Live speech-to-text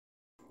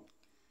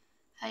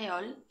Hi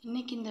all,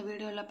 இன்னைக்கு இந்த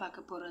வீடியோவில்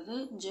பார்க்க போகிறது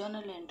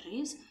journal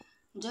entries.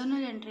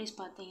 Journal entries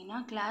பார்த்தீங்கன்னா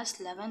கிளாஸ்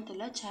 11th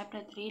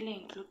சாப்டர் 3ல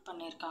இன்க்ளூட்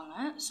பண்ணியிருக்காங்க.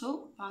 ஸோ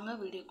வாங்க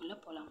வீடியோக்குள்ளே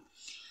போகலாம்.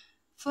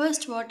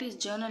 ஃபர்ஸ்ட் வாட் இஸ்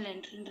journal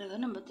entryன்றதை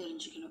நம்ம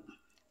தெரிஞ்சுக்கணும்.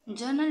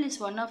 Journal is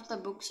one of the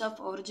books of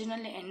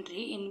original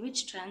entry in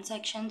which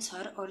transactions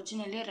are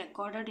originally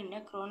recorded in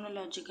a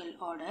chronological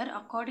order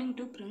according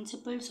to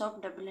principles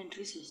of double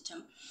entry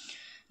system.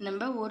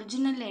 நம்ம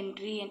original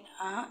entry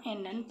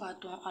என்னன்னு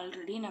பார்த்தோம்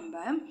already.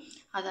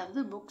 அதாவது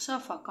books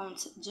of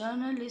accounts.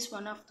 Journal is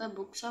one of the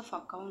books of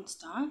accounts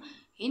தான்.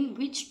 In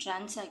which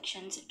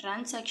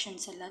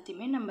transactions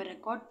எல்லாத்தையுமே நம்ம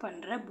record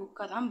பண்ணுற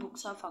புக்கை தான்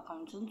புக்ஸ் ஆஃப்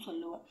அக்கௌண்ட்ஸ்னு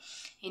சொல்லுவோம்.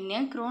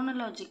 இன்னும்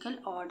க்ரோனலாஜிக்கல்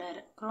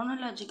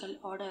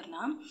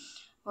ஆர்டர்னால்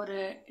ஒரு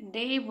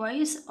டே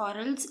வைஸ்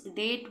ஆர்எல்ஸ்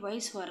டேட்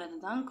வைஸ் வர்றது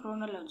தான்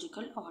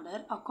க்ரோனலாஜிக்கல்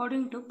order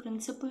according to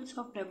principles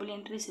of double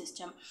entry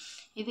system.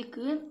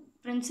 இதுக்கு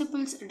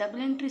பிரின்சிபிள்ஸ்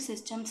டபுள் என்ட்ரி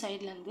சிஸ்டம்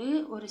சைட்லேருந்து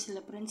ஒரு சில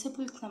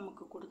பிரின்சிபிள்ஸ்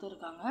நமக்கு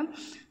கொடுத்துருக்காங்க.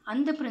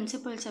 அந்த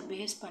பிரின்சிபிள்ஸை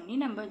பேஸ் பண்ணி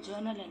நம்ம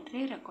ஜேர்னல்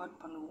என்ட்ரி ரெக்கார்ட்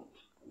பண்ணுவோம்.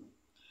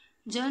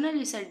 Journal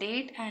is a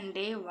date and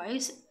day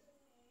wise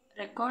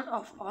record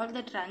of all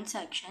the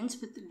transactions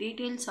with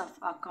details of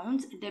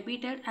accounts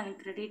debited and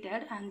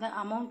credited and the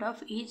amount of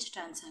each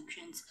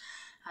transactions.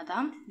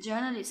 அதான்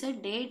journal is a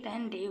date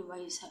and day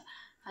wise.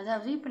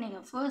 அதாவது இப்போ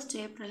நீங்கள் 1st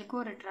ஏப்ரலுக்கு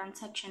ஒரு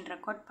transaction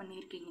record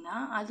பண்ணியிருக்கீங்கன்னா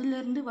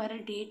அதிலேருந்து வர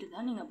date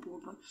தான் நீங்கள்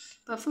போடணும்.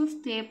 இப்போ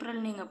 5th ஏப்ரல்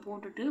நீங்கள்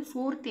போட்டுட்டு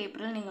 4th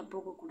ஏப்ரல் நீங்கள்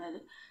போகக்கூடாது.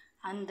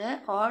 அந்த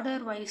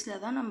ஆர்டர்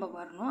வைஸில் தான் நம்ம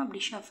வரணும்.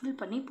 அப்படி ஷஃபில்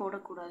பண்ணி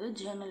போடக்கூடாது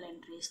ஜேர்னல்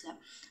என்ட்ரிஸில்.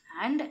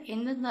 அண்ட்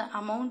எந்தெந்த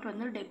அமௌண்ட்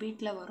வந்து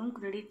டெபிட்டில் வரும்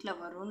கிரெடிட்டில்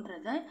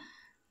வரும்ன்றத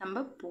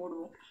நம்ம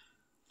போடுவோம்.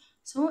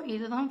 ஸோ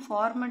இதுதான்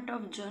ஃபார்மேட்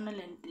ஆஃப்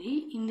ஜேர்னல் என்ட்ரி.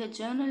 இந்த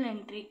ஜேர்னல்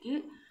என்ட்ரிக்கு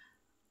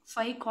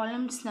 5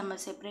 காலம்ஸ் நம்ம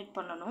செப்பரேட்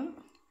பண்ணணும்.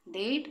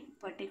 Date,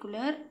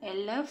 particular,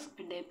 LF,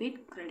 debit,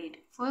 credit.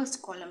 First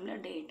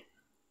காலமில் date.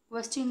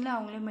 கொஸ்டினில்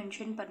அவங்களே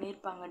மென்ஷன்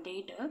பண்ணியிருப்பாங்க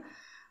டேட்டு.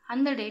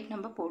 அந்த டேட்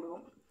நம்ம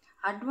போடுவோம்.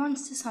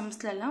 அட்வான்ஸ்டு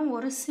சம்ஸ்லலாம்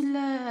ஒரு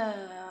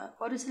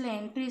சில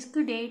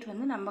என்ட்ரிஸ்க்கு டேட்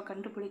வந்து நம்ம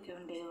கண்டுபிடிக்க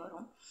வேண்டியது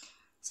வரும்.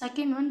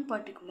 செகண்ட் ஒன்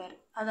பர்டிகுலர்,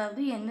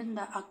 அதாவது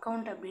எந்தெந்த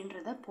அக்கௌண்ட்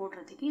அப்படின்றத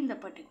போடுறதுக்கு இந்த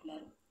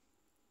பர்டிகுலர்.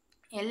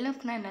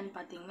 எல்எஃப்னா என்னென்னு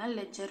பார்த்தீங்கன்னா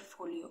லெட்ஜர்,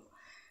 ஃபோலியோ.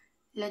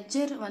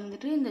 லெட்ஜர்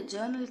வந்துட்டு இந்த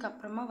ஜேர்னலுக்கு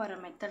அப்புறமா வர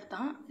மெத்தட்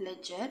தான்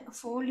லெட்ஜர்.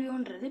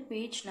 ஃபோலியோன்றது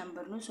பேஜ்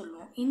நம்பர்னு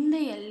சொல்லுவோம். இந்த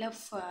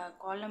எல்எஃப்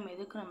காலம்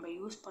எதுக்கு நம்ம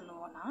யூஸ்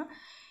பண்ணுவோன்னா,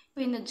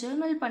 இப்போ இந்த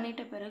ஜேர்னல்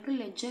பண்ணிட்ட பிறகு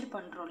லெட்ஜர்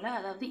பண்ணுறோம்ல,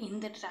 அதாவது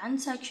இந்த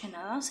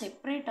டிரான்சாக்ஷனை தான்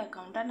செப்பரேட்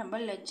அக்கௌண்ட்டாக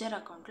நம்ம லெட்ஜர்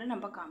அக்கௌண்ட்டில்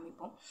நம்ம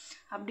காமிப்போம்.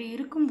 அப்படி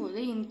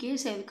இருக்கும்போது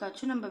இன்கேஸ்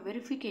எதுக்காச்சும் நம்ம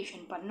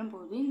வெரிஃபிகேஷன்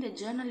பண்ணும்போது இந்த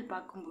ஜேர்னல்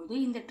பார்க்கும்போது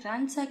இந்த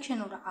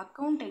டிரான்சாக்ஷனோட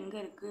அக்கௌண்ட்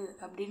எங்கே இருக்குது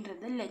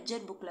அப்படின்றத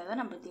லெட்ஜர் புக்கில்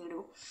தான் நம்ம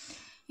தேடுவோம்.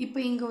 இப்போ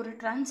இங்கே ஒரு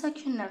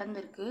டிரான்சாக்ஷன்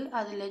நடந்திருக்கு,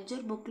 அது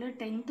லெட்ஜர் புக்கில்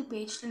 10th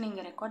பேஜில்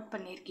நீங்கள் ரெக்கார்ட்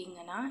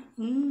பண்ணியிருக்கீங்கன்னா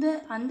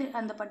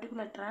அந்த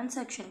பர்டிகுலர்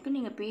டிரான்சாக்ஷனுக்கு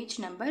நீங்கள் பேஜ்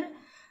நம்பர்,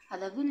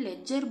 அதாவது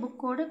லெட்ஜர்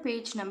புக்கோட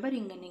பேஜ் நம்பர்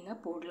இங்கே நீங்கள்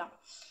போடலாம்.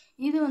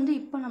 இது வந்து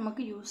இப்போ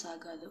நமக்கு யூஸ்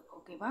ஆகாது,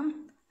 ஓகேவா?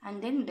 And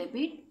then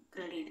debit,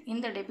 credit.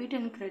 இந்த டெபிட்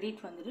அண்ட்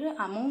கிரெடிட் வந்துட்டு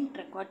அமௌண்ட்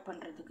ரெக்கார்ட்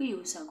பண்ணுறதுக்கு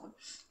யூஸ் ஆகும்.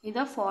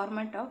 இதுதான்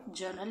ஃபார்மேட் ஆஃப்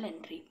ஜேர்னல்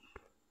என்ட்ரி.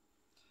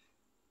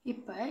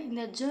 இப்போ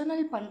இந்த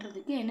ஜேர்னல்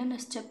பண்ணுறதுக்கு என்னென்ன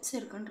ஸ்டெப்ஸ்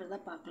இருக்குன்றதை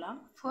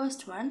பார்க்கலாம்.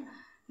 First one,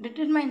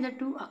 determine the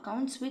 2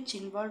 accounts which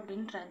involved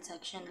in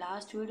transaction.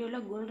 Last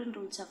வீடியோவில் கோல்டன்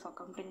ரூல்ஸ் ஆஃப்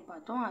அக்கௌண்டிங்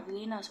பார்த்தோம்.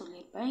 அதுலேயே நான்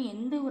சொல்லியிருப்பேன்,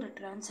 எந்த ஒரு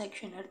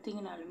டிரான்சாக்ஷன்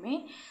எடுத்திங்கனாலுமே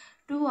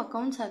 2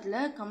 accounts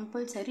அதில்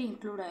கம்பல்சரி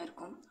இன்க்ளூட்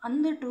ஆகிருக்கும்.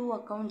 அந்த 2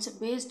 accounts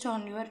based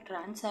on your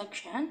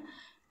transaction,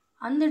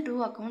 அந்த 2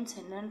 accounts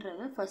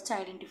என்னன்றதை ஃபஸ்ட்டு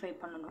ஐடென்டிஃபை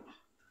பண்ணணும்.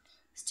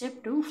 Step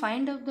 2,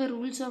 find out the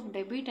rules of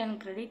debit and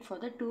credit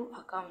for the 2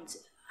 accounts.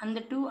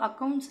 அந்த 2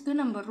 accountsக்கு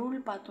நம்ம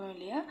ரூல் பார்த்தோம்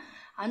இல்லையா,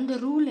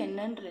 அந்த ரூல்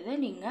என்னன்றதை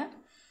நீங்கள்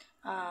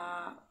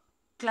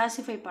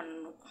கிளாஸிஃபை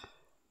பண்ணணும்.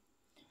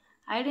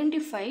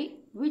 Identify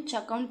which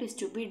account is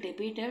to be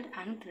debited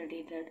and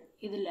credited.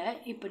 இதில்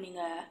இப்போ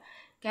நீங்கள்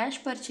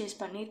cash purchase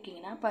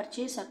பண்ணியிருக்கீங்கன்னா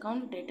purchase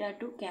account deter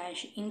to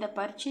cash. இந்த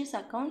பர்ச்சேஸ்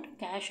அக்கௌண்ட்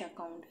கேஷ்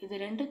அக்கௌண்ட்,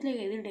 இது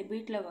ரெண்டுத்தில் எது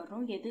டெபிட்டில்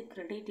வரணும் எது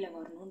கிரெடிட்டில்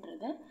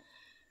வரணுன்றதை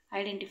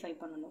ஐடென்டிஃபை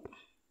பண்ணணும்.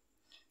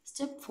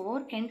 Step 4,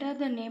 enter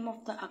the name of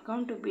the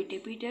account to be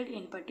debited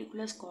in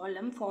particulars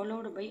column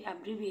followed by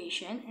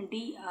abbreviation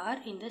DR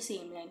in the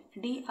same line.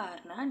 DR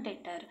na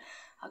debtor.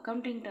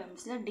 Accounting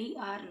termsல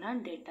DR na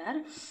debtor.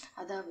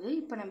 அதாவது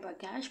இப்போ நம்ம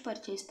cash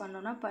purchase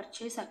பண்ணோன்னா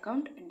purchase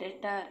account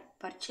deter,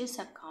 purchase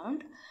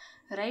account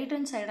right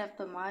hand side of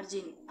the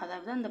margin,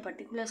 அதாவது அந்த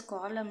particulars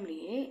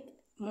காலம்லேயே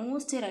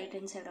most right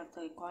hand side of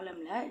the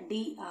காலமில்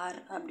DR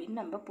அப்படின்னு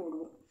நம்ம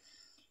போடுவோம்.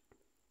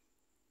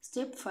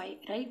 Step 5,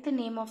 write the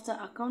name of the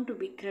account to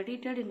be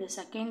credited in the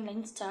second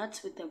line starts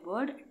with the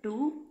word to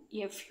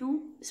fu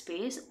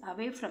space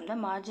away from the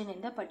margin in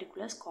the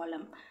particulars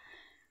column.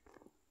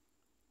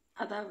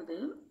 அதாவது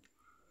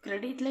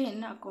கிரெடிட்டில்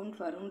என்ன account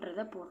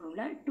வரும்ன்றதை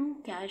போடுறோம்ல, to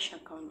cash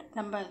account.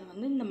 நம்ம அது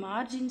வந்து இந்த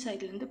margin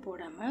சைட்லேருந்து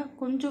போடாமல்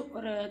கொஞ்சம்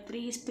ஒரு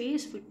 3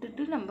 ஸ்பேஸ்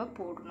விட்டுட்டு நம்ம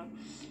போடணும்.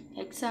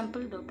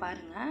 எக்ஸாம்பிள் இதோ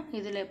பாருங்கள்,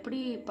 இதில்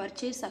எப்படி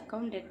பர்ச்சேஸ்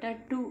அக்கௌண்ட் டெட்டர்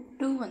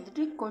டூ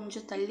வந்துட்டு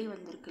கொஞ்சம் தள்ளி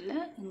வந்திருக்குல்ல,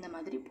 இந்த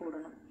மாதிரி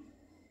போடணும்.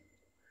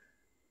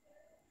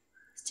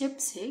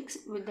 Step 6,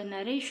 with the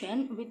narration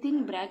within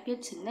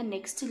brackets in the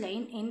next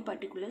line in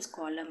particulars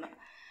column.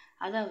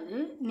 அதாவது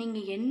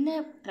நீங்கள் என்ன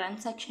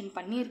டிரான்சாக்ஷன்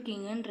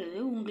பண்ணியிருக்கீங்கன்றது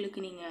உங்களுக்கு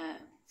நீங்கள்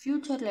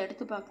ஃப்யூச்சரில்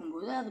எடுத்து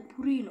பார்க்கும்போது அது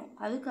புரியணும்.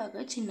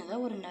 அதுக்காக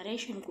சின்னதாக ஒரு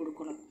நரேஷன்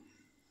கொடுக்கணும்.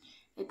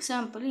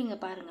 எக்ஸாம்பிள் இங்கே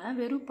பாருங்கள்,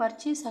 வெறும்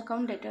purchase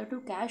account deter to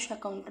cash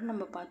அக்கௌண்ட்டுன்னு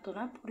நம்ம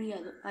பார்த்தோன்னா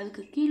புரியாது.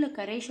 அதுக்கு கீழே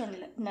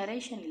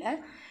நரேஷனில்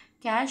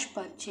கேஷ்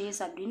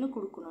பர்ச்சேஸ் அப்படின்னு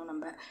கொடுக்கணும்.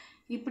 நம்ம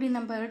இப்படி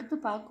நம்ம எடுத்து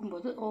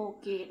பார்க்கும்போது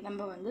ஓகே,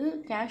 நம்ம வந்து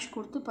கேஷ்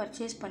கொடுத்து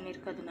பர்ச்சேஸ்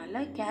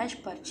பண்ணியிருக்கிறதுனால கேஷ்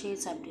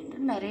பர்ச்சேஸ் அப்படின்ட்டு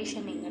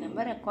நரேஷன் இங்கே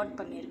நம்ம ரெக்கார்ட்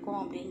பண்ணியிருக்கோம்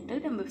அப்படின்ட்டு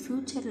நம்ம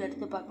ஃப்யூச்சரில்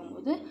எடுத்து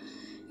பார்க்கும்போது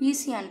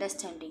ஈஸி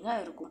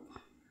அண்டர்ஸ்டாண்டிங்காக இருக்கும்.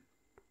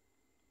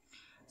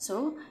 ஸோ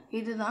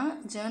இதுதான்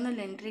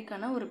ஜேர்னல்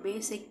என்ட்ரிக்கான ஒரு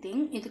பேசிக்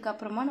திங்.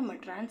 இதுக்கப்புறமா நம்ம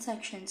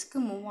டிரான்சாக்ஷன்ஸ்க்கு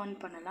மூவ் ஆன்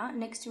பண்ணலாம்.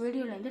 நெக்ஸ்ட்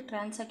வீடியோலேருந்து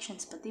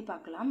டிரான்சாக்ஷன்ஸ் பற்றி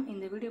பார்க்கலாம்.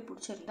 இந்த வீடியோ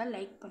பிடிச்சிருந்தால்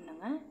லைக்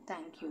பண்ணுங்கள்.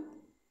 தேங்க்யூ.